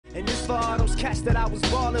for all those cats that I was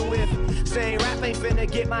ballin' with. Saying rap ain't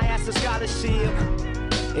finna get my ass a scholarship.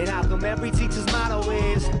 And how come every teacher's motto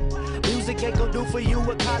is music ain't gon' do for you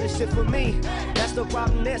what college did for me? That's the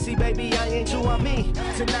problem there, see baby, I ain't you on me.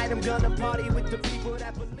 Tonight I'm gonna party with the people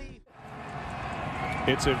that believe.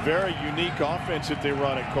 It's a very unique offense that they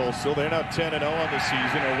run at Coastal. They're now 10-0 on the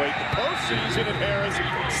season, await the postseason, and Harris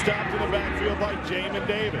stopped in the backfield by Jamin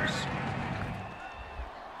Davis.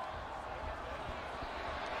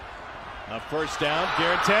 A first down,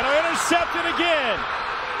 Garantano intercepted again.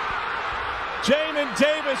 Jamin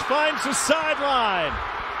Davis finds the sideline.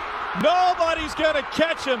 Nobody's going to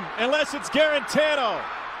catch him unless it's Garantano.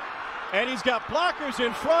 And he's got blockers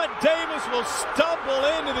in front. Davis will stumble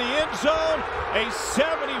into the end zone. A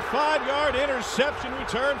 75-yard interception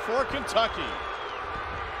return for Kentucky.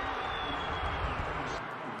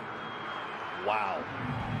 Wow.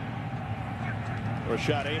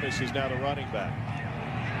 Rashad Amos is now the running back.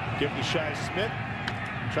 Give to Shi Smith.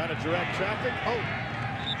 Trying to direct traffic.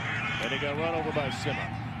 Oh. And he got run over by Simma.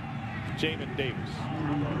 Jamin Davis.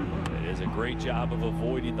 It is a great job of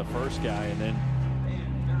avoiding the first guy, and then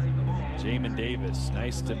Jamin Davis,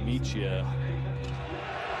 nice to meet you.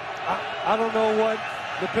 I don't know what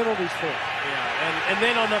the penalty's for. Yeah, and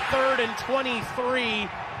then on the 3rd and 23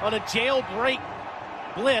 on a jailbreak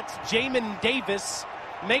blitz, Jamin Davis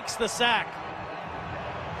makes the sack.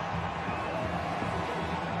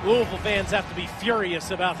 Louisville fans have to be furious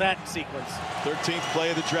about that sequence. 13th play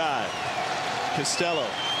of the drive. Costello,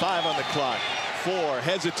 5 on the clock. 4,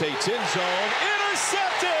 hesitates, in zone,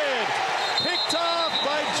 intercepted! Picked off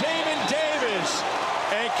by Jamin Davis.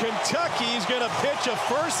 And Kentucky's going to pitch a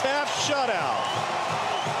first half shutout.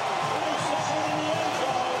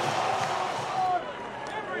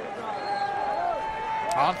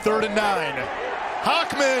 On 3rd and 9.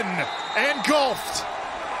 Hockman engulfed.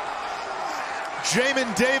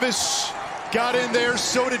 Jamin Davis got in there,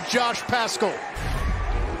 so did Josh Paschal.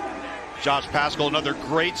 Josh Paschal, another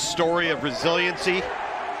great story of resiliency.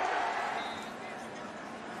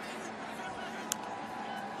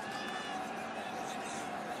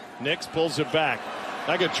 Nix pulls it back.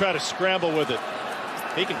 I could try to scramble with it.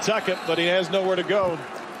 He can tuck it, but he has nowhere to go.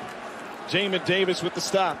 Jamin Davis with the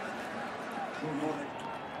stop.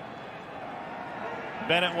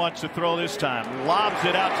 Bennett wants to throw this time. Lobs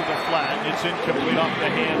it out to the flat. It's incomplete off the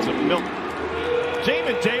hands of Milton.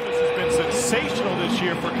 Jamin Davis has been sensational this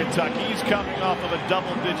year for Kentucky. He's coming off of a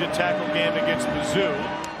double-digit tackle game against Mizzou.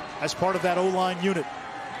 As part of that O-line unit.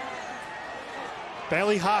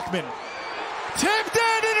 Bailey Hockman. Tipped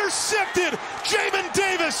and intercepted. Jamin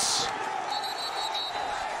Davis.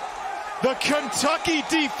 The Kentucky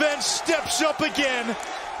defense steps up again.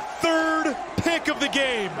 3rd pick of the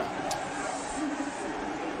game.